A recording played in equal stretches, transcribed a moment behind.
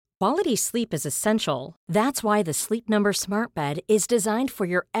Quality sleep is essential. That's why the Sleep Number Smart Bed is designed for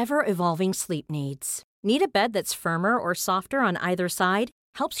your ever-evolving sleep needs. Need a bed that's firmer or softer on either side?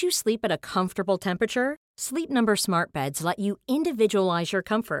 Helps you sleep at a comfortable temperature? Sleep Number Smart Beds let you individualize your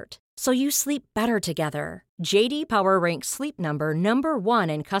comfort, so you sleep better together. J.D. Power ranks Sleep Number number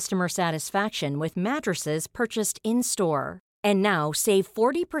one in customer satisfaction with mattresses purchased in-store. And now, save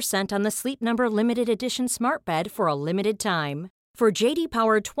 40% on the Sleep Number Limited Edition Smart Bed for a limited time. For J.D.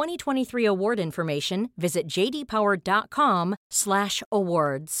 Power 2023 award information, visit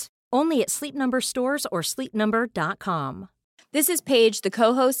jdpower.com/awards. Only at Sleep Number stores or sleepnumber.com. This is Paige, the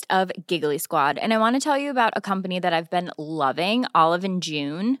co-host of Giggly Squad, and I want to tell you about a company that I've been loving, Olive &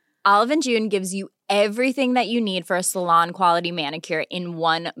 June. Olive & June gives you everything that you need for a salon-quality manicure in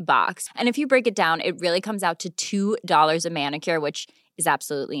one box. And if you break it down, it really comes out to $2 a manicure, which is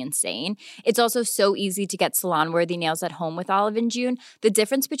absolutely insane. It's also so easy to get salon-worthy nails at home with Olive & June. The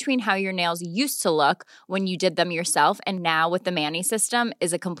difference between how your nails used to look when you did them yourself and now with the Mani system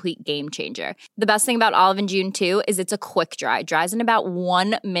is a complete game changer. The best thing about Olive & June, too, is it's a quick dry. Dries in about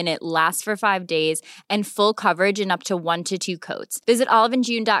 1 minute, lasts for 5 days, and full coverage in up to 1 to 2 coats. Visit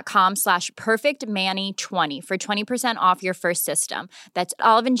oliveandjune.com/perfectmani20 for 20% off your first system. That's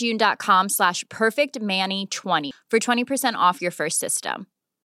oliveandjune.com/perfectmani20 for 20% off your first system.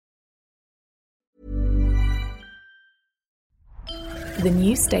 The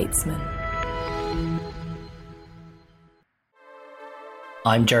New Statesman.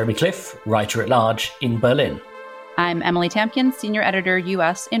 I'm Jeremy Cliff, writer-at-large in Berlin. I'm Emily Tamkin, senior editor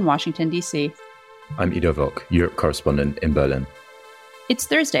US in Washington, D.C. I'm Ido Vogt, Europe correspondent in Berlin. It's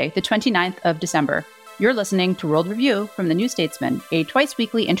Thursday, the 29th of December. You're listening to World Review from The New Statesman, a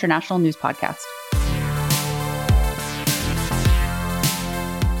twice-weekly international news podcast.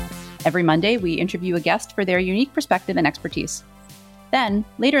 Every Monday, we interview a guest for their unique perspective and expertise. Then,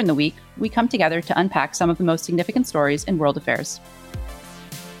 later in the week, we come together to unpack some of the most significant stories in world affairs.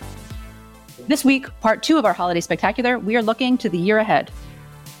 This week, part 2 of our holiday spectacular, we are looking to the year ahead.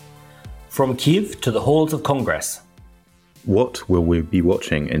 From Kyiv to the halls of Congress. What will we be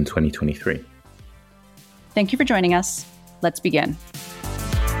watching in 2023? Thank you for joining us. Let's begin.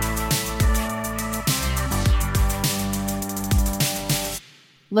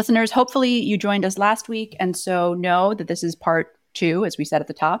 Listeners, hopefully you joined us last week and so know that this is part 2, as we said at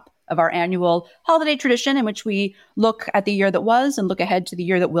the top, of our annual holiday tradition in which we look at the year that was and look ahead to the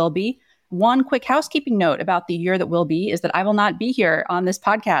year that will be. One quick housekeeping note about the year that will be is that I will not be here on this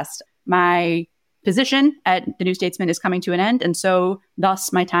podcast. My position at The New Statesman is coming to an end, and so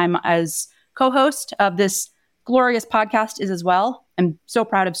thus my time as co-host of this glorious podcast is as well. I'm so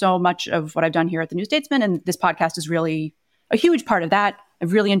proud of so much of what I've done here at The New Statesman, and this podcast is really a huge part of that.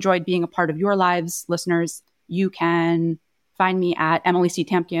 I've really enjoyed being a part of your lives, listeners. You can find me at Emily C.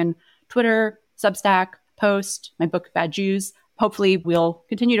 Tamkin, Twitter, Substack, Post, my book, Bad Jews. Hopefully we'll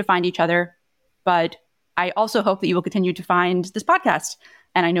continue to find each other, but I also hope that you will continue to find this podcast.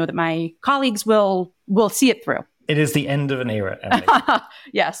 And I know that my colleagues will see it through. It is the end of an era, Emily.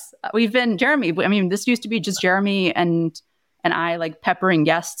 Yes. We've been, Jeremy, I mean, this used to be just Jeremy and I like peppering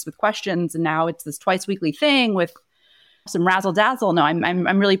guests with questions. And now it's this twice weekly thing with some razzle dazzle. No,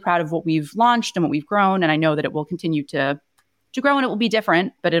 I'm really proud of what we've launched and what we've grown. And I know that it will continue to grow and it will be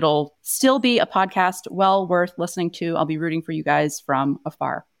different, but it'll still be a podcast well worth listening to. I'll be rooting for you guys from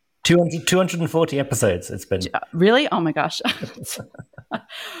afar. 240 episodes it's been. Really? Oh my gosh.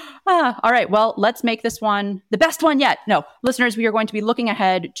 All right. Well, let's make this one the best one yet. No, listeners, we are going to be looking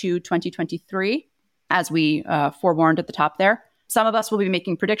ahead to 2023, as we forewarned at the top there. Some of us will be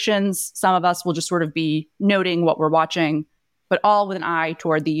making predictions. Some of us will just sort of be noting what we're watching, but all with an eye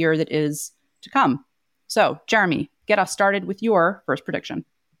toward the year that is to come. So, Jeremy, get us started with your first prediction.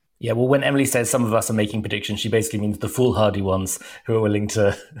 Yeah, well, when Emily says some of us are making predictions, she basically means the foolhardy ones who are willing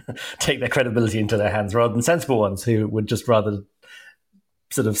to take their credibility into their hands rather than sensible ones who would just rather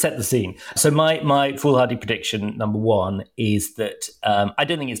sort of set the scene. So my foolhardy prediction, number one, is that I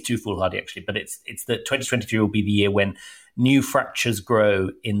don't think it's too foolhardy, actually, but it's that 2023 will be the year when new fractures grow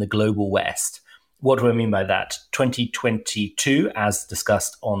in the global West. What do I mean by that? 2022, as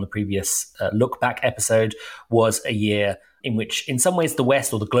discussed on the previous Look Back episode, was a year in which, in some ways, the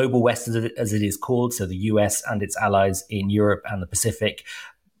West, or the global West as it is called, so the US and its allies in Europe and the Pacific,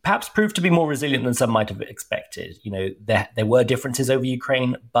 perhaps proved to be more resilient than some might have expected. You know, there were differences over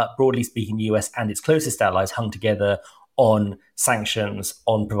Ukraine, but broadly speaking, the US and its closest allies hung together on sanctions,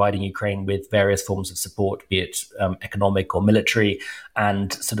 on providing Ukraine with various forms of support, be it economic or military,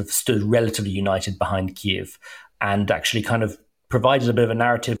 and sort of stood relatively united behind Kyiv, and actually kind of provided a bit of a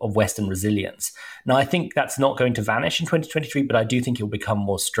narrative of Western resilience. Now, I think that's not going to vanish in 2023, but I do think it will become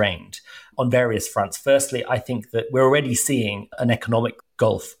more strained on various fronts. Firstly, I think that we're already seeing an economic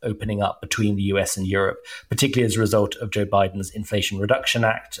gulf opening up between the US and Europe, particularly as a result of Joe Biden's Inflation Reduction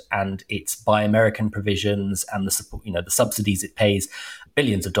Act and its Buy American provisions and the support, the subsidies it pays,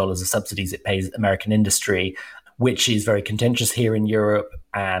 billions of dollars of subsidies it pays American industry, which is very contentious here in Europe,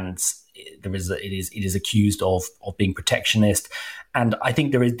 and it is accused of being protectionist. And I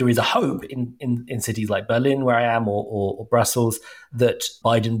think there is a hope in cities like Berlin, where I am, or Brussels, that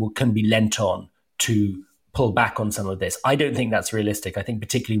Biden can be lent on to pull back on some of this. I don't think that's realistic. I think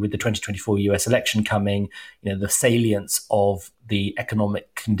particularly with the 2024 US election coming, the salience of the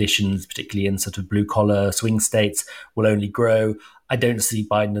economic conditions, particularly in sort of blue collar swing states, will only grow. I don't see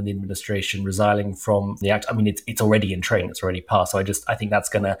Biden and the administration resiling from the act. I mean, it's already in train. It's already passed. So I think that's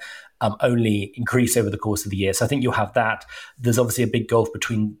going to only increase over the course of the year. So I think you'll have that. There's obviously a big gulf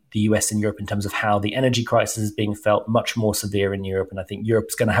between the US and Europe in terms of how the energy crisis is being felt, much more severe in Europe. And I think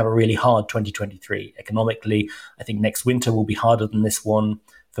Europe's going to have a really hard 2023 economically. I think next winter will be harder than this one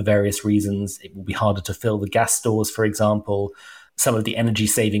for various reasons. It will be harder to fill the gas stores, for example. Some of the energy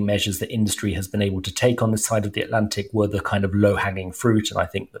saving measures that industry has been able to take on this side of the Atlantic were the kind of low hanging fruit. And I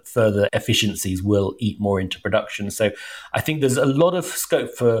think that further efficiencies will eat more into production. So I think there's a lot of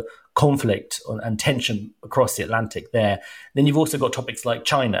scope for conflict and tension across the Atlantic there. Then you've also got topics like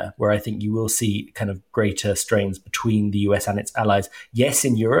China, where I think you will see kind of greater strains between the US and its allies. Yes,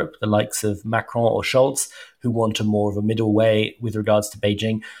 in Europe, the likes of Macron or Scholz, who want a more of a middle way with regards to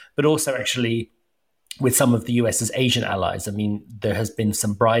Beijing, but also actually with some of the US's Asian allies. I mean, there has been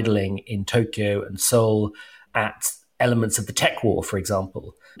some bridling in Tokyo and Seoul at elements of the tech war, for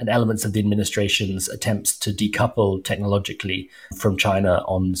example, and elements of the administration's attempts to decouple technologically from China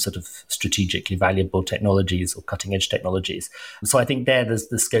on sort of strategically valuable technologies or cutting edge technologies. So I think there's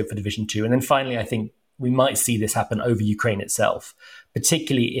the scope for division too. And then finally, I think we might see this happen over Ukraine itself,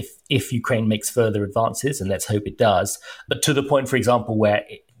 particularly if Ukraine makes further advances, and let's hope it does, but to the point, for example, where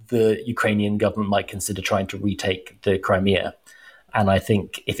the Ukrainian government might consider trying to retake the Crimea. And I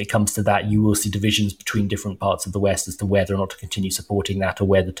think if it comes to that, you will see divisions between different parts of the West as to whether or not to continue supporting that or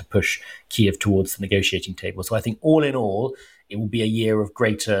whether to push Kyiv towards the negotiating table. So I think all in all, it will be a year of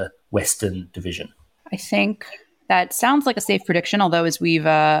greater Western division. I think that sounds like a safe prediction, although as we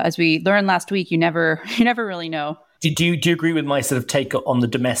learned last week, you never really know. Do you agree with my sort of take on the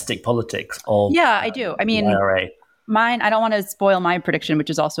domestic politics of I do. I mean, IRA? Mine, I don't want to spoil my prediction, which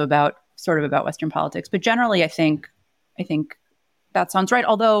is also about Western politics. But generally, I think that sounds right.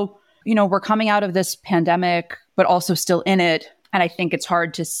 Although, we're coming out of this pandemic, but also still in it. And I think it's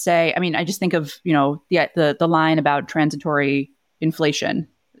hard to say. I mean, I just think of, the line about transitory inflation,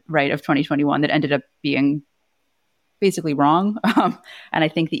 right, of 2021 that ended up being basically wrong. And I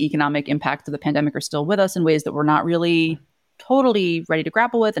think the economic impacts of the pandemic are still with us in ways that we're not really totally ready to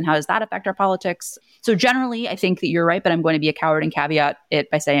grapple with. And how does that affect our politics? So generally, I think that you're right, but I'm going to be a coward and caveat it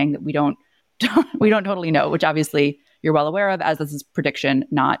by saying that we don't totally know, which obviously you're well aware of, as this is prediction,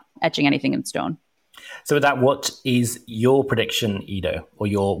 not etching anything in stone. So with that, what is your prediction, Ido,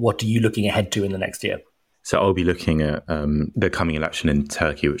 or what are you looking ahead to in the next year? So I'll be looking at the coming election in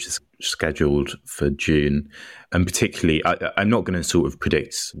Turkey, which is scheduled for June. And particularly, I'm not going to sort of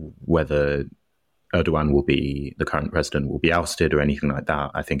predict whether Erdogan the current president will be ousted or anything like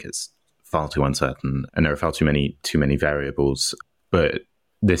that. I think it's far too uncertain and there are far too many variables. But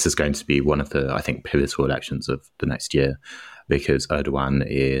this is going to be one of the, I think, pivotal elections of the next year, because Erdogan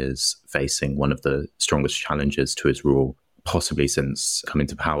is facing one of the strongest challenges to his rule, possibly since coming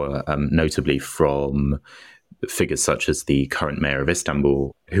to power, notably from figures such as the current mayor of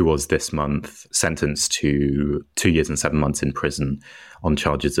Istanbul, who was this month sentenced to 2 years and 7 months in prison on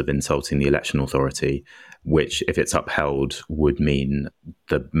charges of insulting the election authority, which, if it's upheld, would mean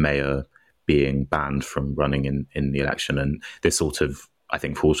the mayor being banned from running in the election. And this sort of, I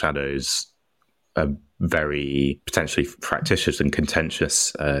think, foreshadows a very potentially fractious and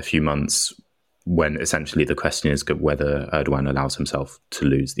contentious few months, when essentially the question is whether Erdogan allows himself to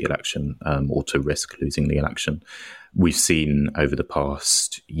lose the election or to risk losing the election. We've seen over the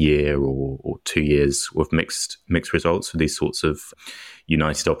past year or 2 years with mixed results for these sorts of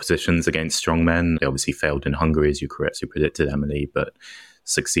united oppositions against strongmen. They obviously failed in Hungary, as you correctly predicted, Emily, but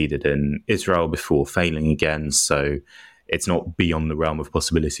succeeded in Israel before failing again. So it's not beyond the realm of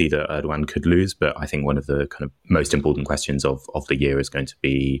possibility that Erdogan could lose. But I think one of the kind of most important questions of the year is going to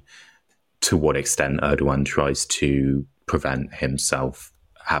be to what extent Erdogan tries to prevent himself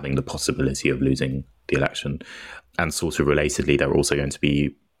having the possibility of losing the election. And sort of relatedly, there are also going to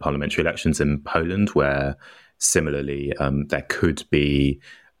be parliamentary elections in Poland, where similarly, there could be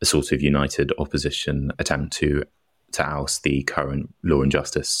a sort of united opposition attempt to oust the current Law and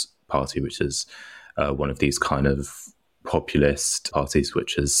Justice Party, which is one of these kind of populist parties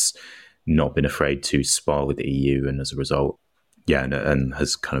which has not been afraid to spar with the EU, and as a result, and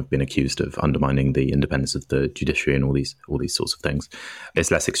has kind of been accused of undermining the independence of the judiciary and all these sorts of things.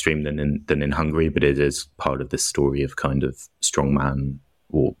 It's less extreme than in Hungary, but it is part of this story of kind of strongman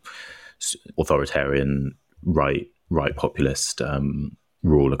or authoritarian right populist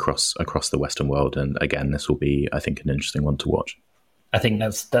rule across the Western world. And again, this will be, I think, an interesting one to watch. I think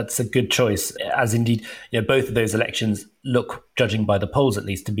that's a good choice, as indeed, both of those elections look, judging by the polls at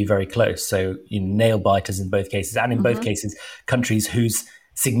least, to be very close. So nail biters in both cases, and in both cases, countries whose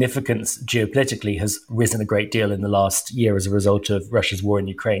significance geopolitically has risen a great deal in the last year as a result of Russia's war in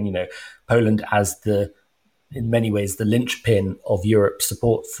Ukraine. Poland as in many ways, the linchpin of Europe's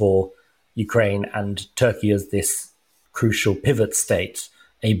support for Ukraine, and Turkey as this crucial pivot state,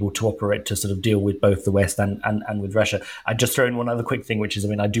 able to operate to sort of deal with both the West and with Russia. I'd just throw in one other quick thing, which is,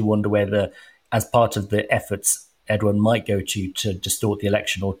 I do wonder whether, as part of the efforts Erdogan might go to distort the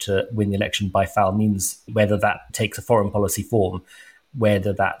election or to win the election by foul means, whether that takes a foreign policy form,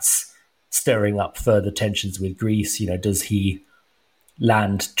 whether that's stirring up further tensions with Greece. Does he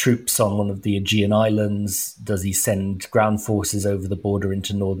land troops on one of the Aegean islands? Does he send ground forces over the border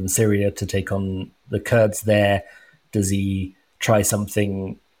into northern Syria to take on the Kurds there? Does he try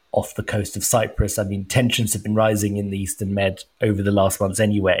something off the coast of Cyprus? Tensions have been rising in the Eastern Med over the last months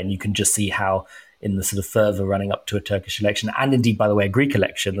anyway, and you can just see how in the sort of fervour running up to a Turkish election, and indeed, by the way, a Greek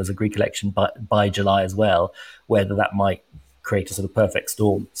election, there's a Greek election by July as well, whether that might create a sort of perfect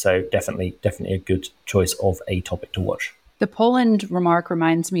storm. So definitely a good choice of a topic to watch. The Poland remark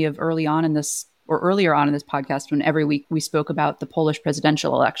reminds me of earlier on in this podcast, when every week we spoke about the Polish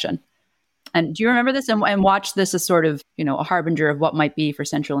presidential election. And do you remember this and watch this as sort of, a harbinger of what might be for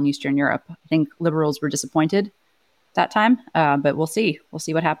Central and Eastern Europe? I think liberals were disappointed that time, but we'll see. We'll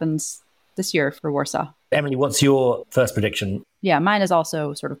see what happens this year for Warsaw. Emily, what's your first prediction? Yeah, mine is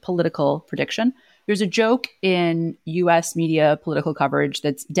also sort of political prediction. There's a joke in U.S. media political coverage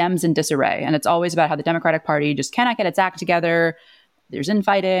that's Dems in disarray. And it's always about how the Democratic Party just cannot get its act together. There's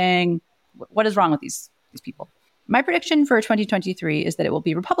infighting. What is wrong with these people? My prediction for 2023 is that it will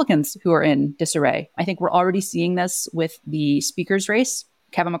be Republicans who are in disarray. I think we're already seeing this with the speaker's race.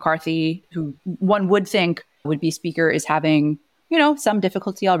 Kevin McCarthy, who one would think would be speaker, is having, some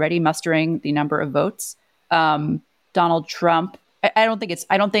difficulty already mustering the number of votes. Donald Trump, I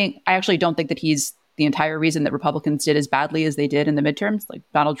actually don't think that he's the entire reason that Republicans did as badly as they did in the midterms. Like,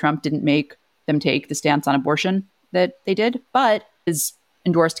 Donald Trump didn't make them take the stance on abortion that they did, but his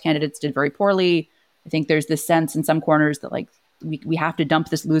endorsed candidates did very poorly. I think there's this sense in some corners that we have to dump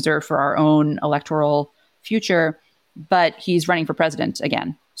this loser for our own electoral future, but he's running for president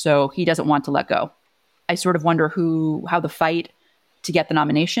again. So he doesn't want to let go. I sort of wonder how the fight to get the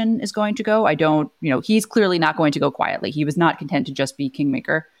nomination is going to go. He's clearly not going to go quietly. He was not content to just be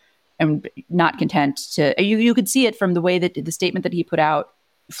kingmaker and not content to, you could see it from the way that the statement that he put out.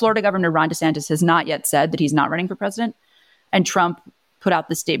 Florida Governor Ron DeSantis has not yet said that he's not running for president. And Trump put out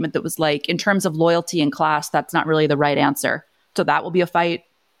the statement that was like, in terms of loyalty and class, that's not really the right answer. So that will be a fight,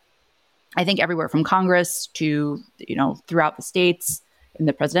 I think, everywhere from Congress to, throughout the states. In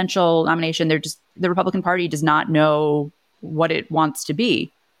the presidential nomination, the Republican Party does not know what it wants to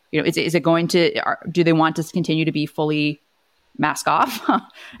be. Is it going to, do they want to continue to be fully mask off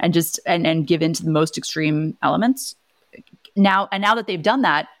and give in to the most extreme elements? Now that they've done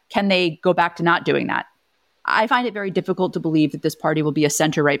that, can they go back to not doing that? I find it very difficult to believe that this party will be a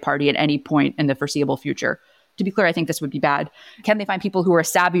center-right party at any point in the foreseeable future. To be clear, I think this would be bad. Can they find people who are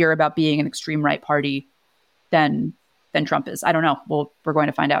savvier about being an extreme right party than Trump is? I don't know. Well, we're going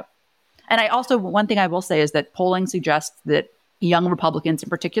to find out. And one thing I will say is that polling suggests that young Republicans in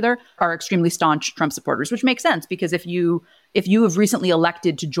particular are extremely staunch Trump supporters, which makes sense because if you have recently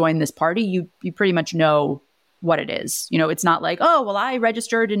elected to join this party, you pretty much know what it is. It's not like, oh, well, I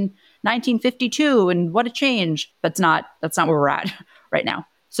registered in 1952 and what a change. That's not where we're at right now.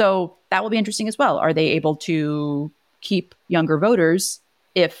 So that will be interesting as well. Are they able to keep younger voters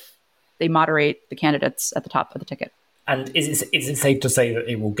if they moderate the candidates at the top of the ticket? And is it safe to say that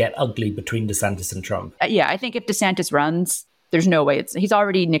it will get ugly between DeSantis and Trump? Yeah, I think if DeSantis runs, there's no way. He's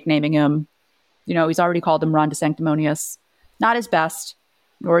already nicknaming him. He's already called him Ron DeSanctimonious. Not his best,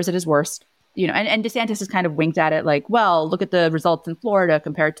 nor is it his worst. And DeSantis has kind of winked at it like, well, look at the results in Florida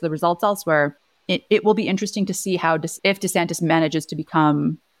compared to the results elsewhere. It will be interesting to see if DeSantis manages to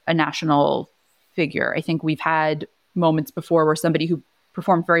become a national figure. I think we've had moments before where somebody who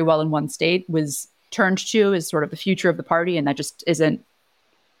performed very well in one state was turned to as sort of the future of the party, and that just isn't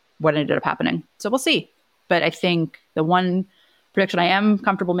what ended up happening. So we'll see. But I think the one prediction I am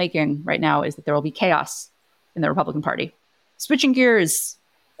comfortable making right now is that there will be chaos in the Republican Party. Switching gears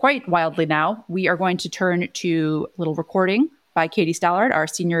quite wildly now, we are going to turn to a little recording by Katie Stallard, our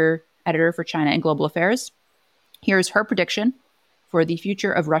senior editor for China and Global Affairs. Here's her prediction for the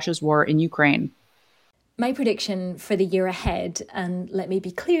future of Russia's war in Ukraine. My prediction for the year ahead, and let me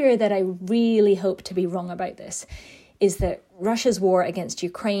be clear that I really hope to be wrong about this, is that Russia's war against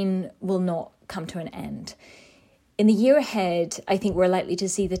Ukraine will not come to an end. In the year ahead, I think we're likely to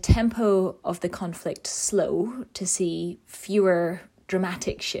see the tempo of the conflict slow, to see fewer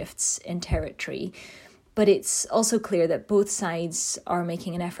dramatic shifts in territory. But it's also clear that both sides are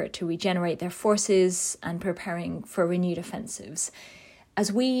making an effort to regenerate their forces and preparing for renewed offensives.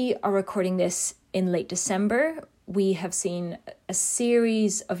 As we are recording this in late December, we have seen a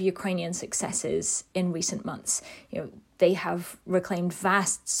series of Ukrainian successes in recent months. They have reclaimed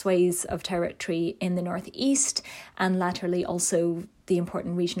vast swathes of territory in the northeast and latterly also the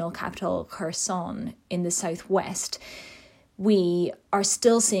important regional capital Kherson in the southwest. We are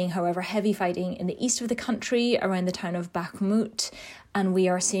still seeing, however, heavy fighting in the east of the country around the town of Bakhmut, and we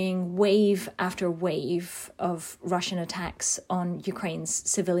are seeing wave after wave of Russian attacks on Ukraine's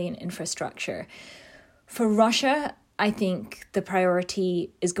civilian infrastructure. For Russia, I think the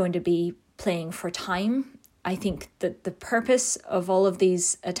priority is going to be playing for time. I think that the purpose of all of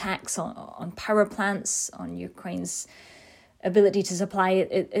these attacks on power plants, on Ukraine's ability to supply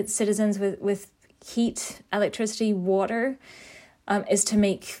its citizens with heat, electricity, water, is to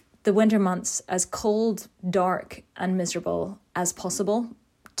make the winter months as cold, dark, and miserable as possible,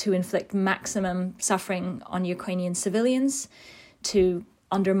 to inflict maximum suffering on Ukrainian civilians, to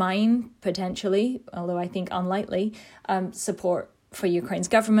undermine, potentially, although I think unlikely, support for Ukraine's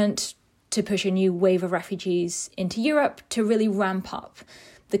government, to push a new wave of refugees into Europe, to really ramp up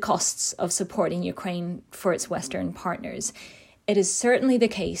the costs of supporting Ukraine for its Western partners. It is certainly the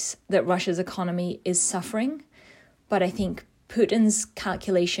case that Russia's economy is suffering, but I think Putin's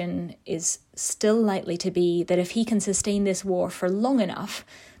calculation is still likely to be that if he can sustain this war for long enough,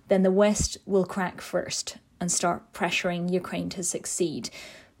 then the West will crack first and start pressuring Ukraine to succeed,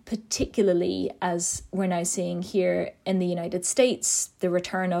 particularly as we're now seeing here in the United States, the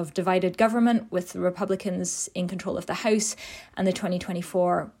return of divided government with the Republicans in control of the House and the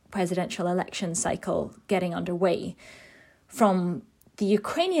 2024 presidential election cycle getting underway. From the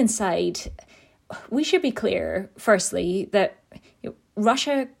Ukrainian side, we should be clear, firstly, that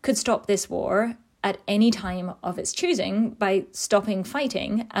Russia could stop this war at any time of its choosing by stopping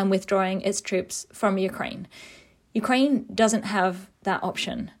fighting and withdrawing its troops from Ukraine. Ukraine doesn't have that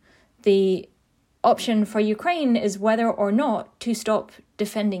option. The option for Ukraine is whether or not to stop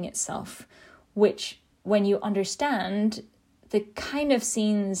defending itself, which, when you understand the kind of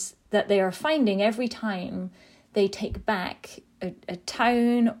scenes that they are finding every time they take back a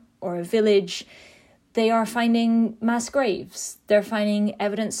town or a village, they are finding mass graves. They're finding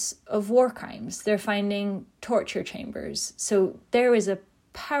evidence of war crimes. They're finding torture chambers. So there is a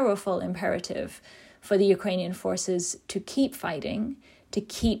powerful imperative for the Ukrainian forces to keep fighting, to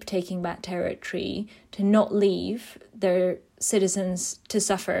keep taking back territory, to not leave their citizens to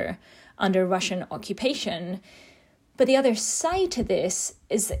suffer under Russian occupation. But the other side to this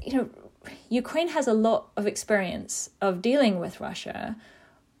is that, Ukraine has a lot of experience of dealing with Russia,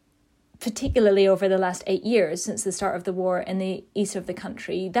 particularly over the last 8 years since the start of the war in the east of the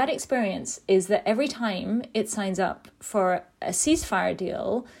country. That experience is that every time it signs up for a ceasefire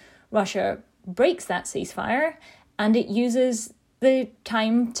deal, Russia breaks that ceasefire and it uses the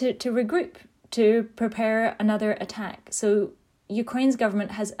time to regroup, to prepare another attack. So Ukraine's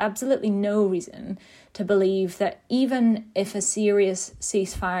government has absolutely no reason to believe that even if a serious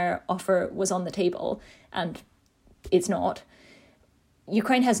ceasefire offer was on the table, and it's not,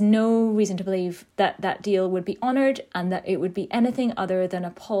 Ukraine has no reason to believe that that deal would be honoured and that it would be anything other than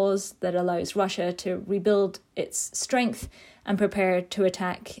a pause that allows Russia to rebuild its strength and prepare to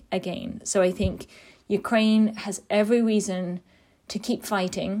attack again. So I think Ukraine has every reason to keep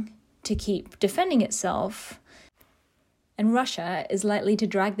fighting, to keep defending itself, and Russia is likely to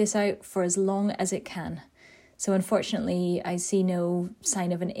drag this out for as long as it can. So unfortunately, I see no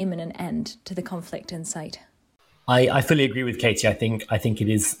sign of an imminent end to the conflict in sight. I fully agree with Katie. I think it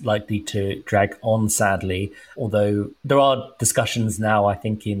is likely to drag on, sadly, although there are discussions now, I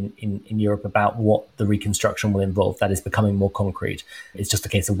think, in Europe about what the reconstruction will involve. That is becoming more concrete. It's just a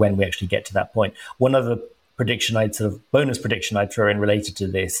case of when we actually get to that point. One other bonus prediction I'd throw in related to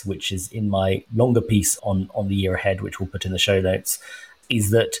this, which is in my longer piece on the year ahead, which we'll put in the show notes,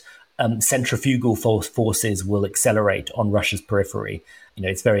 is that centrifugal forces will accelerate on Russia's periphery.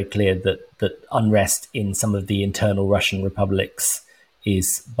 It's very clear that unrest in some of the internal Russian republics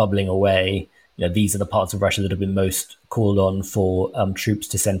is bubbling away. These are the parts of Russia that have been most called on for troops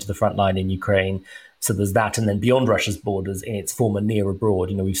to send to the front line in Ukraine. So there's that. And then beyond Russia's borders, in its former near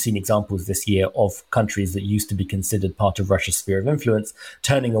abroad, we've seen examples this year of countries that used to be considered part of Russia's sphere of influence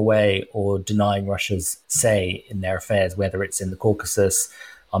turning away or denying Russia's say in their affairs, whether it's in the Caucasus,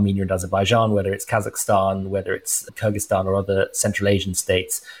 Armenia and Azerbaijan, whether it's Kazakhstan, whether it's Kyrgyzstan or other Central Asian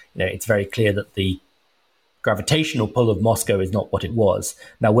states. It's very clear that the gravitational pull of Moscow is not what it was.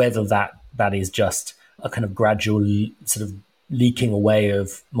 Now, whether that is just a kind of gradual sort of leaking away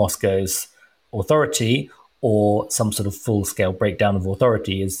of Moscow's authority or some sort of full-scale breakdown of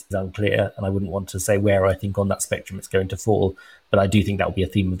authority is unclear, and I wouldn't want to say where I think on that spectrum it's going to fall, but I do think that will be a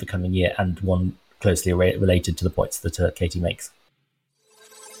theme of the coming year and one closely related to the points that Katie makes.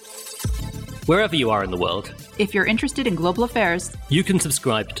 Wherever you are in the world, If you're interested in global affairs, you can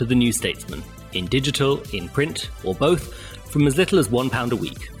subscribe to The New Statesman in digital, in print, or both from as little as £1 a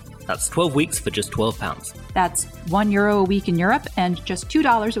week. That's 12 weeks for just £12. that's €1 a week in Europe and just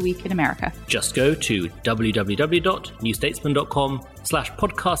 $2 a week in America. Just go to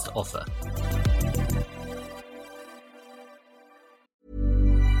www.newstatesman.com/podcast offer.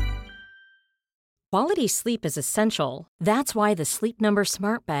 Quality sleep is essential. That's why the Sleep Number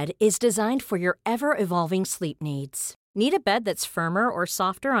Smart Bed is designed for your ever-evolving sleep needs. Need a bed that's firmer or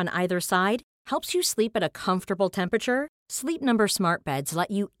softer on either side? Helps you sleep at a comfortable temperature? Sleep Number Smart Beds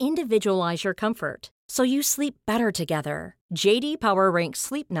let you individualize your comfort, so you sleep better together. J.D. Power ranks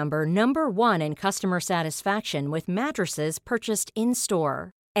Sleep Number number 1 in customer satisfaction with mattresses purchased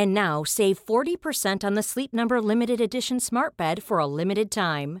in-store. And now, save 40% on the Sleep Number Limited Edition Smart Bed for a limited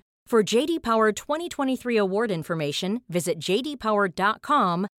time. For J.D. Power 2023 award information, visit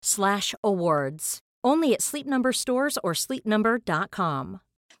jdpower.com/awards. Only at Sleep Number stores or sleepnumber.com.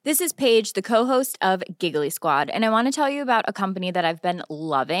 This is Paige, the co-host of Giggly Squad, and I want to tell you about a company that I've been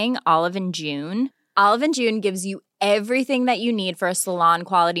loving, Olive & June. Olive & June gives you everything that you need for a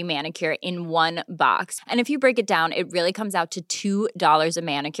salon-quality manicure in one box. And if you break it down, it really comes out to $2 a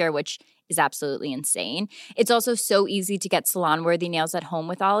manicure, which is absolutely insane. It's also so easy to get salon-worthy nails at home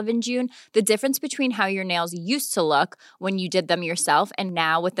with Olive & June. The difference between how your nails used to look when you did them yourself and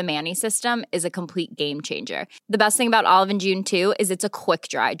now with the Mani system is a complete game changer. The best thing about Olive & June, too, is it's a quick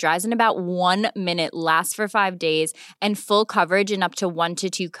dry. Dries in about 1 minute, lasts for 5 days, and full coverage in up to 1 to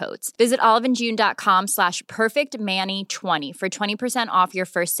 2 coats. Visit oliveandjune.com/perfectmani20 for 20% off your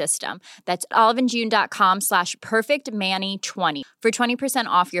first system. That's oliveandjune.com/perfectmani20 for 20%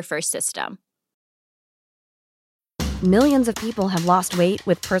 off your first system. Millions of people have lost weight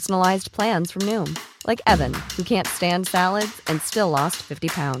with personalized plans from Noom. Like Evan, who can't stand salads and still lost 50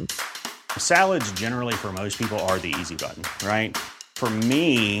 pounds. Salads generally for most people are the easy button, right? For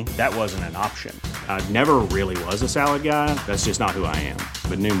me, that wasn't an option. I never really was a salad guy. That's just not who I am.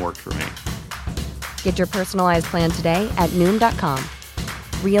 But Noom worked for me. Get your personalized plan today at Noom.com.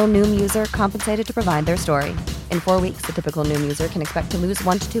 Real Noom user compensated to provide their story. In 4 weeks, the typical Noom user can expect to lose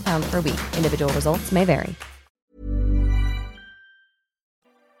 1 to 2 pounds per week. Individual results may vary.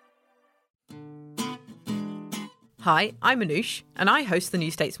 Hi, I'm Anoush, and I host the New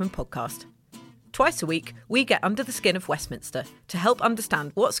Statesman podcast. Twice a week, we get under the skin of Westminster to help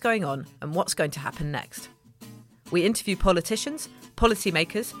understand what's going on and what's going to happen next. We interview politicians,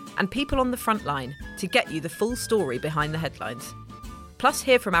 policymakers, and people on the front line to get you the full story behind the headlines. Plus,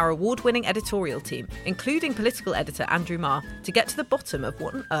 hear from our award-winning editorial team, including political editor Andrew Marr, to get to the bottom of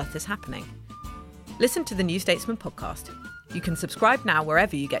what on earth is happening. Listen to the New Statesman podcast. You can subscribe now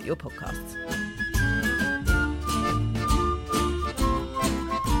wherever you get your podcasts.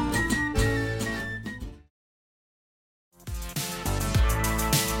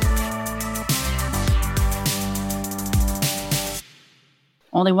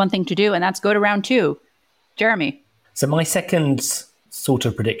 Only one thing to do, and that's go to round 2. Jeremy. So my second sort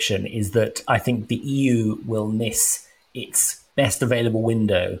of prediction is that I think the EU will miss its best available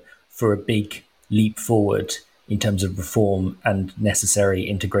window for a big leap forward in terms of reform and necessary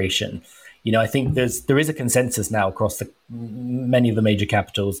integration. I think there is a consensus now across many of the major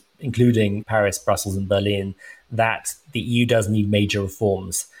capitals, including Paris, Brussels, and Berlin, that the EU does need major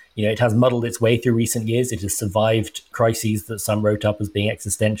reforms. It has muddled its way through recent years. It has survived crises that some wrote up as being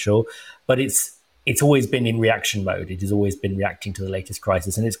existential, but it's always been in reaction mode. It has always been reacting to the latest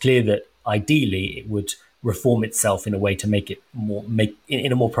crisis. And it's clear that ideally it would reform itself in a way to make it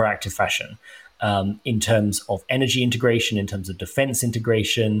in a more proactive fashion, in terms of energy integration, in terms of defense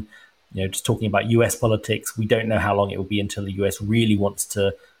integration. Just talking about US politics, we don't know how long it will be until the US really wants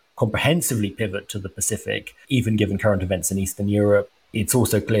to comprehensively pivot to the Pacific, even given current events in Eastern Europe. It's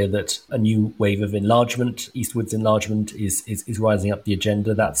also clear that a new wave of enlargement, eastwards enlargement, is rising up the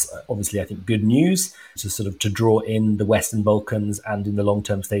agenda. That's obviously, I think, good news to draw in the Western Balkans and in the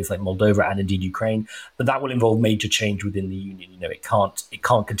long-term states like Moldova and indeed Ukraine. But that will involve major change within the Union. It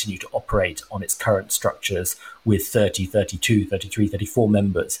can't continue to operate on its current structures with 30, 32, 33, 34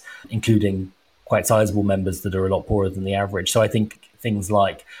 members, including quite sizable members that are a lot poorer than the average. So I think things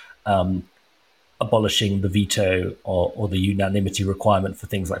like abolishing the veto or the unanimity requirement for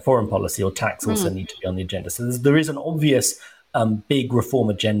things like foreign policy or tax also need to be on the agenda. So there is an obvious big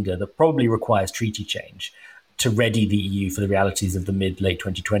reform agenda that probably requires treaty change to ready the EU for the realities of the mid-late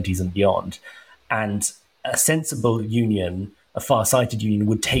 2020s and beyond. And a sensible union, a far-sighted union,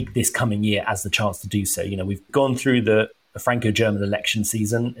 would take this coming year as the chance to do so. We've gone through the Franco-German election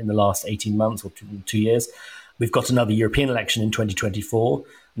season in the last 18 months or 2 years. We've got another European election in 2024.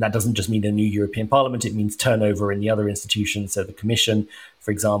 And that doesn't just mean a new European Parliament, it means turnover in the other institutions, so the Commission,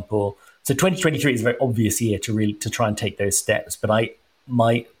 for example. So 2023 is a very obvious year to try and take those steps. But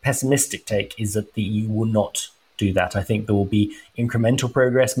my pessimistic take is that the EU will not do that. I think there will be incremental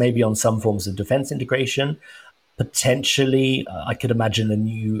progress, maybe on some forms of defence integration. Potentially, I could imagine a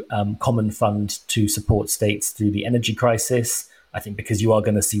new common fund to support states through the energy crisis. I think because you are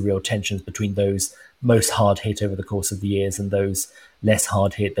going to see real tensions between those most hard hit over the course of the years and those less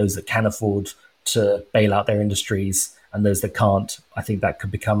hard hit, those that can afford to bail out their industries and those that can't. I think that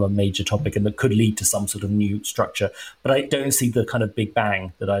could become a major topic and that could lead to some sort of new structure. But I don't see the kind of big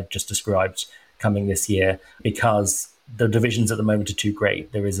bang that I just described coming this year because the divisions at the moment are too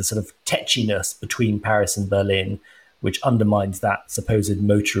great. There is a sort of tetchiness between Paris and Berlin, which undermines that supposed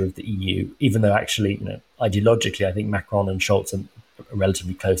motor of the EU, even though actually, ideologically, I think Macron and Scholz are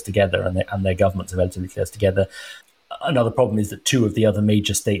relatively close together and their governments are relatively close together. Another problem is that two of the other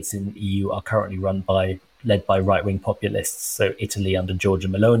major states in the EU are currently led by right-wing populists. So Italy under Giorgia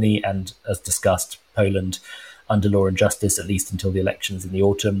Meloni and, as discussed, Poland under Law and Justice, at least until the elections in the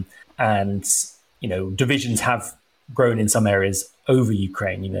autumn. And, divisions have grown in some areas over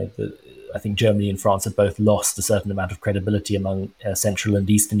Ukraine. I think Germany and France have both lost a certain amount of credibility among Central and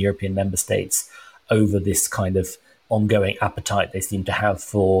Eastern European member states over this kind of ongoing appetite they seem to have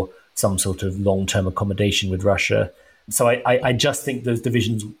for some sort of long-term accommodation with Russia. So I just think those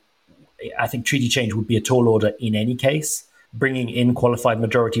divisions, I think treaty change would be a tall order in any case. Bringing in qualified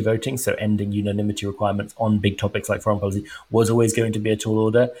majority voting, so ending unanimity requirements on big topics like foreign policy, was always going to be a tall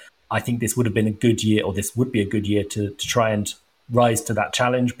order. I think this would have been a good year, or this would be a good year to try and rise to that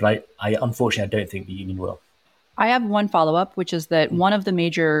challenge. But I unfortunately, I don't think the union will. I have one follow-up, which is that one of the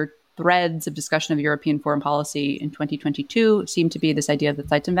major threads of discussion of European foreign policy in 2022 seemed to be this idea of the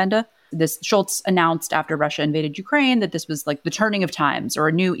Zeitenwende. This Scholz announced after Russia invaded Ukraine that this was like the turning of times or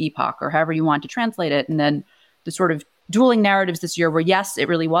a new epoch or however you want to translate it. And then the sort of dueling narratives this year were, yes, it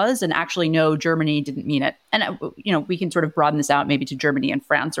really was. And actually, no, Germany didn't mean it. And, we can sort of broaden this out maybe to Germany and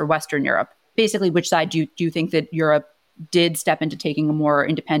France or Western Europe. Basically, which side do you think that Europe did step into taking a more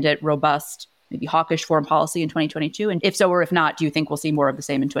independent, robust, maybe hawkish foreign policy in 2022? And if so, or if not, do you think we'll see more of the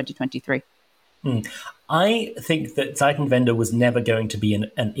same in 2023? I think that Zeitenwende was never going to be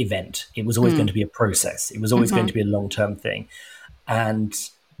an event. It was always going to be a process. It was always going to be a long-term thing. And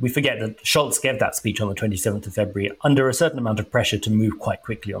we forget that Scholz gave that speech on the 27th of February under a certain amount of pressure to move quite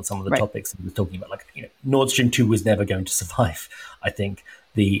quickly on some of the topics he was talking about. Like, Nord Stream 2 was never going to survive, I think,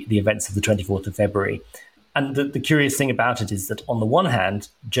 the events of the 24th of February. And the curious thing about it is that on the one hand,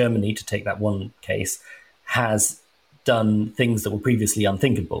 Germany, to take that one case, has done things that were previously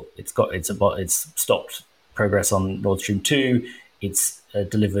unthinkable. It's stopped progress on Nord Stream 2. It's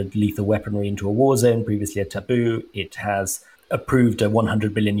delivered lethal weaponry into a war zone, previously a taboo. It has approved a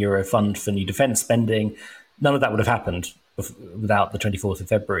 100 billion euro fund for new defense spending. None of that would have happened without the 24th of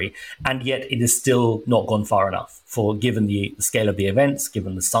February. And yet it has still not gone far enough given the scale of the events,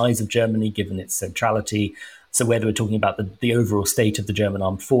 given the size of Germany, given its centrality. So whether we're talking about the overall state of the German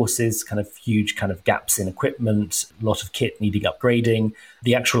armed forces, kind of huge kind of gaps in equipment, a lot of kit needing upgrading,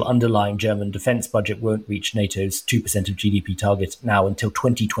 the actual underlying German defense budget won't reach NATO's 2% of GDP target now until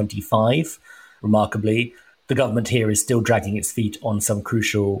 2025. Remarkably, the government here is still dragging its feet on some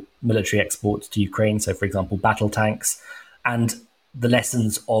crucial military exports to Ukraine. So, for example, battle tanks. And the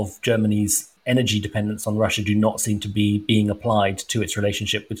lessons of Germany's energy dependence on Russia do not seem to be being applied to its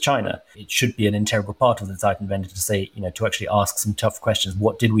relationship with China. It should be an integral part of the Zeitenwende to say, to actually ask some tough questions.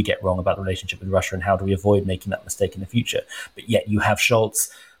 What did we get wrong about the relationship with Russia and how do we avoid making that mistake in the future? But yet you have Scholz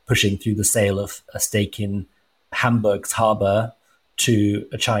pushing through the sale of a stake in Hamburg's harbour to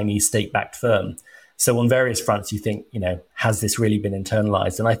a Chinese state-backed firm. So on various fronts, you think, has this really been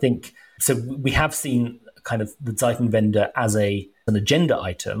internalized? And I think, so we have seen kind of the Zeitenwende as an agenda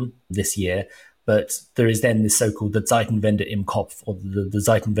item this year, but there is then this so-called the Zeitenwende im Kopf, or the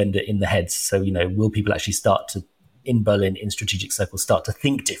Zeitenwende in the heads. So, will people actually start to, in Berlin, in strategic circles, start to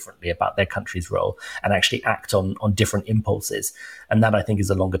think differently about their country's role and actually act on different impulses? And that, I think,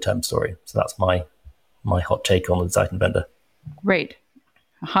 is a longer-term story. So that's my hot take on the Zeitenwende. Great.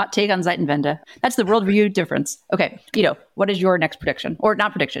 A hot take on Zeitenwende. That's the worldview difference. Okay, Guido, what is your next prediction? Or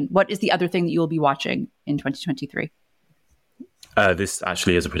not prediction, what is the other thing that you will be watching in 2023? This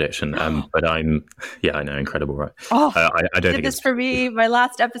actually is a prediction, but I know, incredible, right? Oh, I don't think this for me, my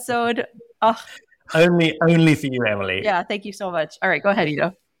last episode. Oh. Only for you, Emily. Yeah, thank you so much. All right, go ahead,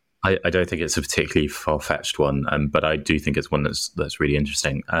 Guido. I don't think it's a particularly far-fetched one, but I do think it's one that's really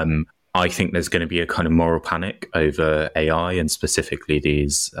interesting. I think there's going to be a kind of moral panic over AI and specifically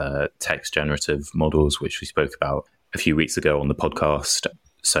these text generative models, which we spoke about a few weeks ago on the podcast.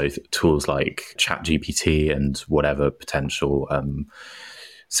 So tools like ChatGPT and whatever potential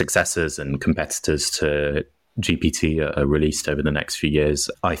successors and competitors to GPT are released over the next few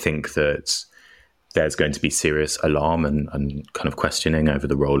years. I think that there's going to be serious alarm and kind of questioning over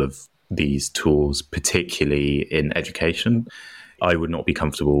the role of these tools, particularly in education. I would not be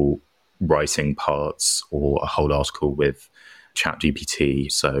comfortable writing parts or a whole article with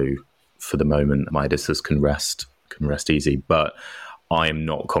ChatGPT. So for the moment, my editors can rest easy. But I am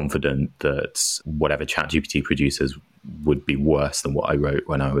not confident that whatever ChatGPT produces would be worse than what I wrote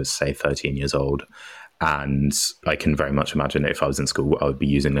when I was, say, 13 years old. And I can very much imagine that if I was in school, I would be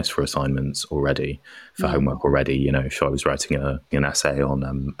using this for assignments already, for homework already. If I was writing an essay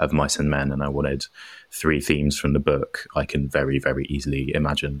on Of Mice and Men and I wanted 3 themes from the book, I can very, very easily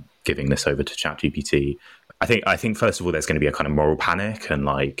imagine giving this over to ChatGPT. I think first of all, there's going to be a kind of moral panic and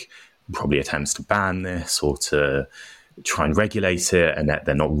probably attempts to ban this or to try and regulate it, and that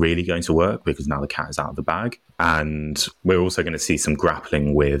they're not really going to work because now the cat is out of the bag. And we're also going to see some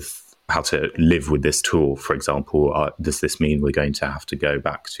grappling with how to live with this tool. For example, does this mean we're going to have to go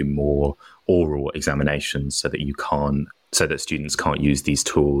back to more oral examinations so that students can't use these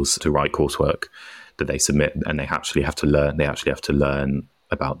tools to write coursework that they submit, and they actually have to learn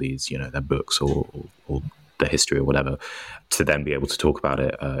about these, their books or the history or whatever, to then be able to talk about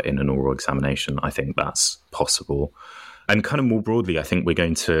it in an oral examination? I think that's possible. And kind of more broadly, I think we're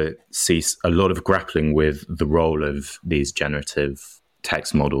going to see a lot of grappling with the role of these generative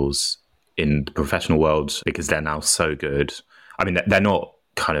text models in the professional world, because they're now so good. I mean, they're not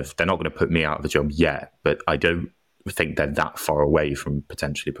going to put me out of the job yet, but I don't think they're that far away from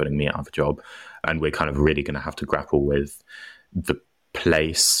potentially putting me out of a job. And we're kind of really going to have to grapple with the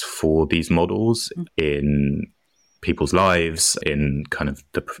place for these models in people's lives, in kind of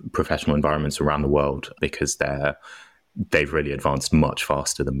the professional environments around the world, because they've really advanced much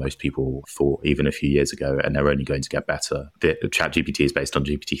faster than most people thought, even a few years ago, and they're only going to get better. The ChatGPT is based on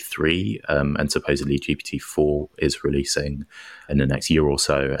GPT-3, and supposedly GPT-4 is releasing in the next year or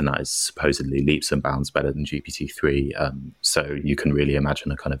so, and that is supposedly leaps and bounds better than GPT-3. So you can really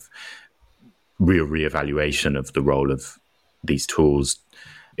imagine a kind of real reevaluation of the role of these tools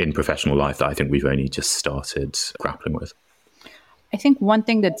in professional life that I think we've only just started grappling with. I think one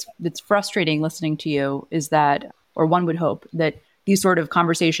thing that's frustrating listening to you is that, or one would hope that these sort of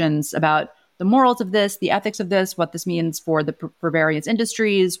conversations about the morals of this, the ethics of this, what this means for various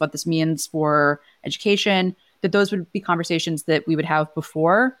industries, what this means for education, that those would be conversations that we would have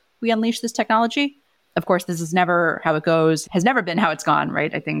before we unleash this technology. Of course, this is never how it goes, has never been how it's gone,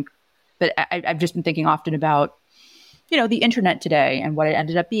 right? I think, but I've just been thinking often about, the internet today and what it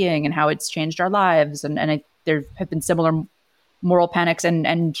ended up being and how it's changed our lives. And there have been similar moral panics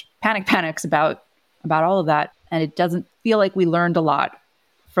and panics about all of that. And it doesn't feel like we learned a lot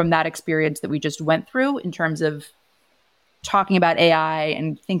from that experience that we just went through in terms of talking about AI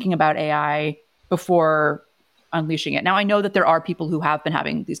and thinking about AI before unleashing it. Now, I know that there are people who have been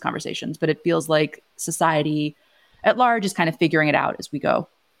having these conversations, but it feels like society at large is kind of figuring it out as we go.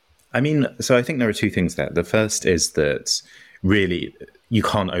 I mean, so I think there are two things there. The first is that really you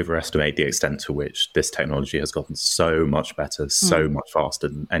can't overestimate the extent to which this technology has gotten so much better, so much faster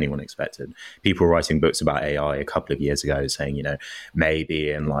than anyone expected. People were writing books about AI a couple of years ago saying,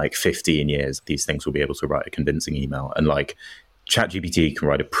 maybe in 15 years, these things will be able to write a convincing email. And ChatGPT can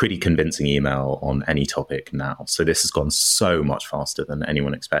write a pretty convincing email on any topic now. So this has gone so much faster than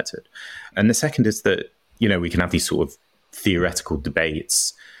anyone expected. And the second is that, we can have these sort of theoretical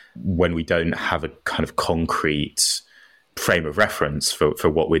debates when we don't have a kind of concrete frame of reference for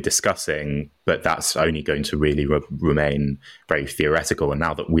what we're discussing, but that's only going to really remain very theoretical. And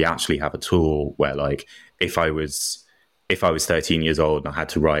now that we actually have a tool where, like, if I was 13 years old and I had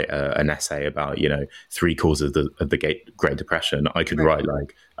to write an essay about, 3 causes of the Great Depression, I could write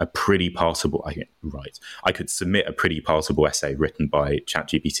like a pretty passable. I could submit a pretty passable essay written by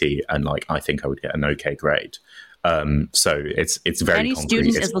ChatGPT, and like I think I would get an okay grade. So it's very any concrete.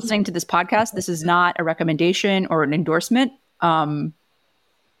 student is listening to this podcast. This is not a recommendation or an endorsement. No,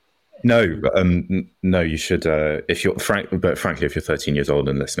 you should. If you're frankly, if you're 13 years old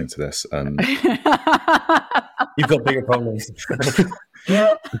and listening to this, you've got bigger problems.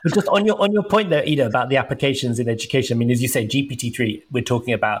 But just on your point there, Ida, about the applications in education. I mean, as you say, GPT-3, we're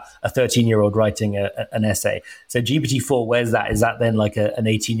talking about a 13-year-old writing an essay. So GPT-4, where's that? Is that then like an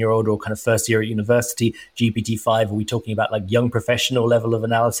 18-year-old or kind of first year at university? GPT-5, are we talking about like young professional level of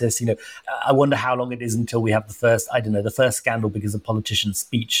analysis? I wonder how long it is until we have the first scandal because a politician's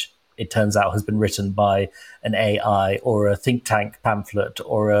speech, it turns out, has been written by an AI or a think tank pamphlet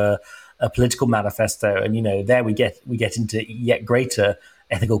or a political manifesto. And, there we get into yet greater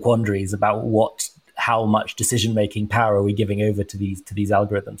ethical quandaries about how much decision-making power are we giving over to these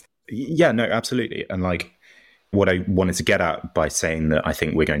algorithms. Yeah, no, absolutely. And like what I wanted to get at by saying that I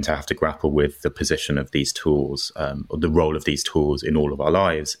think we're going to have to grapple with the position of these tools, or the role of these tools in all of our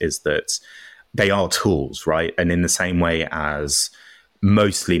lives, is that they are tools, right? And in the same way as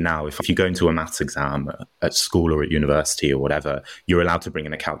mostly now, if you go into a maths exam at school or at university or whatever, you're allowed to bring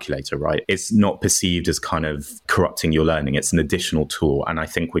in a calculator, right? It's not perceived as kind of corrupting your learning. It's an additional tool. And I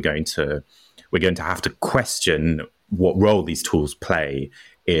think we're going to have to question what role these tools play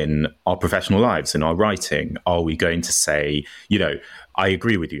in our professional lives, in our writing. Are we going to say, I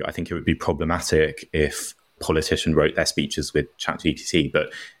agree with you. I think it would be problematic if politicians wrote their speeches with ChatGPT,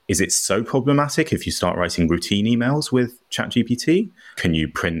 but is it so problematic if you start writing routine emails with ChatGPT? Can you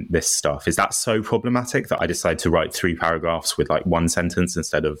print this stuff? Is that so problematic that I decide to write 3 paragraphs with like 1 sentence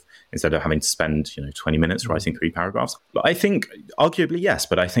instead of having to spend 20 minutes writing 3 paragraphs? But I think arguably yes,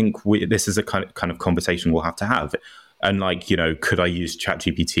 but I think this is a kind of conversation we'll have to have. And like, could I use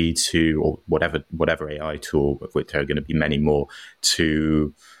ChatGPT or whatever AI tool, of which there are going to be many more,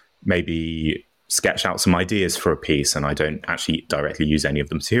 to maybe sketch out some ideas for a piece, and I don't actually directly use any of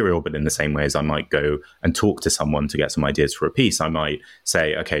the material, but in the same way as I might go and talk to someone to get some ideas for a piece, I might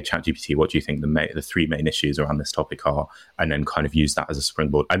say, okay, ChatGPT, what do you think the 3 main issues around this topic are? And then kind of use that as a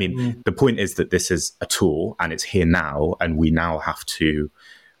springboard. I mean, the point is that this is a tool and it's here now, and we now have to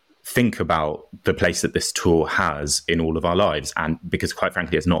think about the place that this tool has in all of our lives. And because quite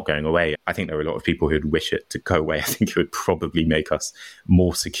frankly, it's not going away. I think there are a lot of people who'd wish it to go away. I think it would probably make us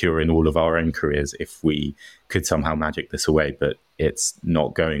more secure in all of our own careers if we could somehow magic this away, but it's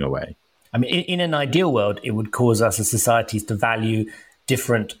not going away. I mean, in an ideal world, it would cause us as societies to value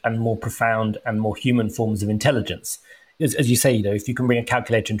different and more profound and more human forms of intelligence. As you say, if you can bring a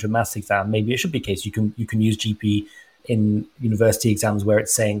calculator into a maths exam, maybe it should be the case. You can use GP in university exams where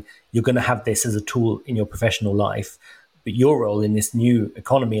it's saying you're going to have this as a tool in your professional life, but your role in this new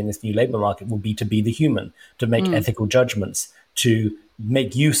economy, in this new labor market, will be to be the human, to make ethical judgments, to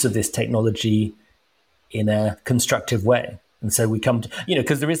make use of this technology in a constructive way. And so we come to,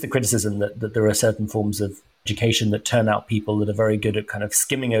 because there is the criticism that there are certain forms of education that turn out people that are very good at kind of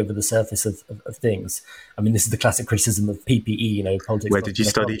skimming over the surface of things. I mean, this is the classic criticism of PPE, politics. Where did you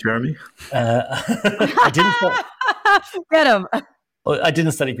study, Jeremy? I didn't. Get him. I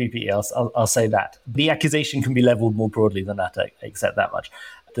didn't study PPE, I'll say that. The accusation can be leveled more broadly than that, I accept that much.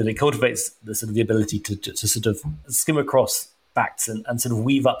 That it cultivates the sort of the ability to sort of skim across facts and sort of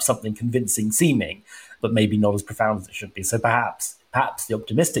weave up something convincing seeming, but maybe not as profound as it should be. So perhaps the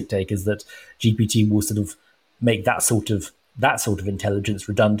optimistic take is that GPT will sort of make that sort of intelligence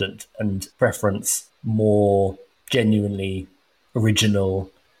redundant and preference more genuinely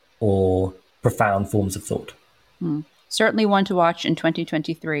original or profound forms of thought. Certainly one to watch in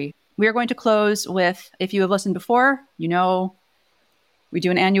 2023. We are going to close with, if you have listened before, we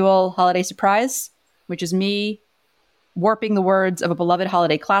do an annual holiday surprise, which is me warping the words of a beloved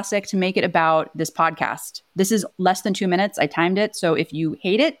holiday classic to make it about this podcast. This is less than 2 minutes. I timed it. So if you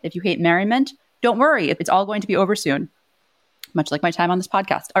hate merriment, don't worry. It's all going to be over soon, much like my time on this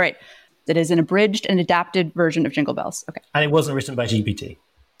podcast. All right. It is an abridged and adapted version of Jingle Bells. Okay. And it wasn't written by GPT.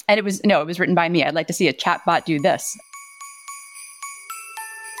 And it was written by me. I'd like to see a chatbot do this.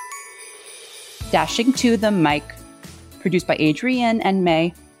 Dashing to the mic, produced by Adrienne and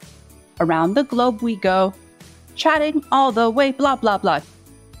May. Around the globe we go, chatting all the way, blah, blah, blah.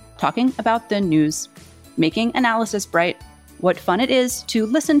 Talking about the news, making analysis bright. What fun it is to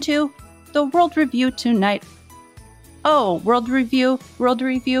listen to the World Review tonight. Oh, World Review, World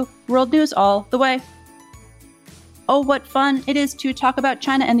Review, World News all the way. Oh, what fun it is to talk about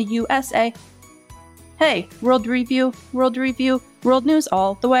China and the USA. Hey, World Review, World Review, World News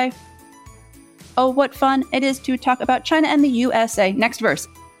all the way. Oh, what fun it is to talk about China and the USA. Next verse.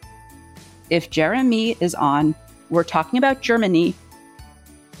 If Jeremy is on, we're talking about Germany.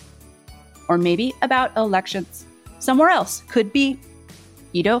 Or maybe about elections. Somewhere else. Could be.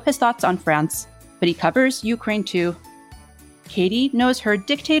 Ido has thoughts on France, but he covers Ukraine too. Katie knows her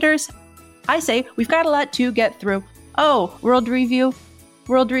dictators. I say we've got a lot to get through. Oh, World Review,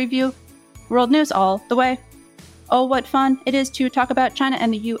 World Review, World News all the way. Oh, what fun it is to talk about China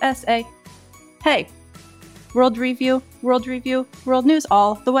and the USA. Hey, World Review, World Review, World News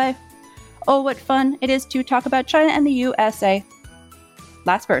all the way. Oh, what fun it is to talk about China and the USA.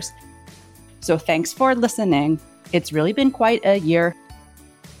 Last verse. So thanks for listening. It's really been quite a year.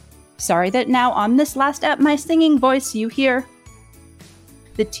 Sorry that now on this last ep my singing voice you hear.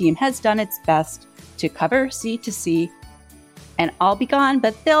 The team has done its best to cover sea to sea. And I'll be gone,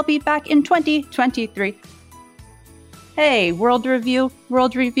 but they'll be back in 2023. Hey, World Review,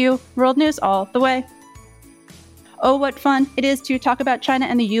 World Review, World News all the way. Oh, what fun it is to talk about China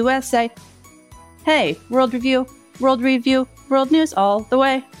and the USA. Hey, World Review, World Review, World News all the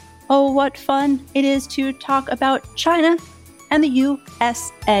way. Oh, what fun it is to talk about China and the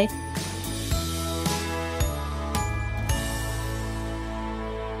USA.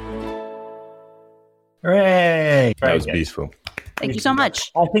 Hooray! That was beautiful. Thank you so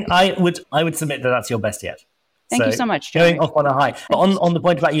much. I think I would submit that that's your best yet. Thank you so much, Jeremy. Going off on a high. But on the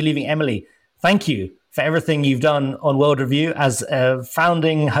point about you leaving Emily, thank you for everything you've done on World Review as a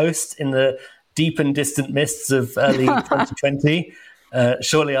founding host in the deep and distant mists of early 2020,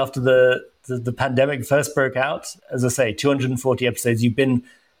 shortly after the pandemic first broke out. As I say, 240 episodes. You've been,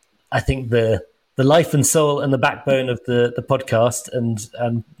 I think, the life and soul and the backbone of the podcast,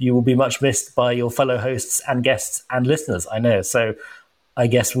 and you will be much missed by your fellow hosts and guests and listeners, I know. So I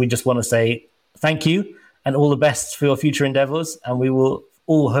guess we just want to say thank you and all the best for your future endeavors, and we will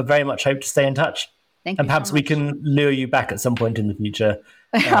all very much hope to stay in touch. Thank and you perhaps so we much. can lure you back at some point in the future.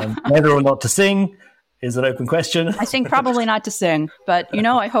 Whether or not to sing is an open question. I think probably not to sing, but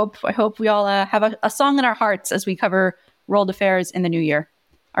I hope we all have a song in our hearts as we cover world affairs in the new year.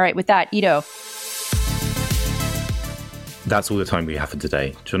 All right, with that, Ido. That's all the time we have for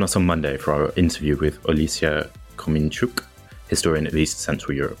today. Join us on Monday for our interview with Olesya Kominchuk, historian of East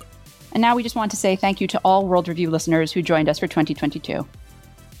Central Europe. And now we just want to say thank you to all World Review listeners who joined us for 2022.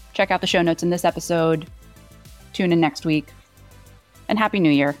 Check out the show notes in this episode. Tune in next week. And Happy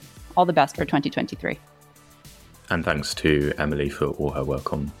New Year. All the best for 2023. And thanks to Emily for all her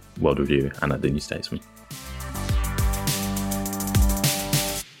work on World Review and at The New Statesman.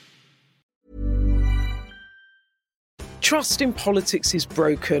 Trust in politics is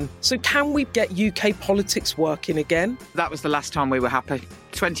broken, so can we get UK politics working again? That was the last time we were happy.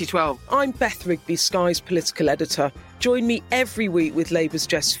 2012. I'm Beth Rigby, Sky's political editor. Join me every week with Labour's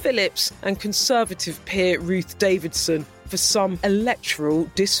Jess Phillips and Conservative peer Ruth Davidson for some electoral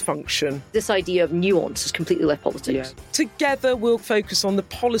dysfunction. This idea of nuance has completely left politics. Yeah. Together we'll focus on the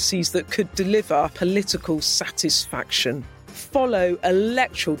policies that could deliver political satisfaction. Follow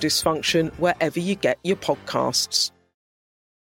Electoral Dysfunction wherever you get your podcasts.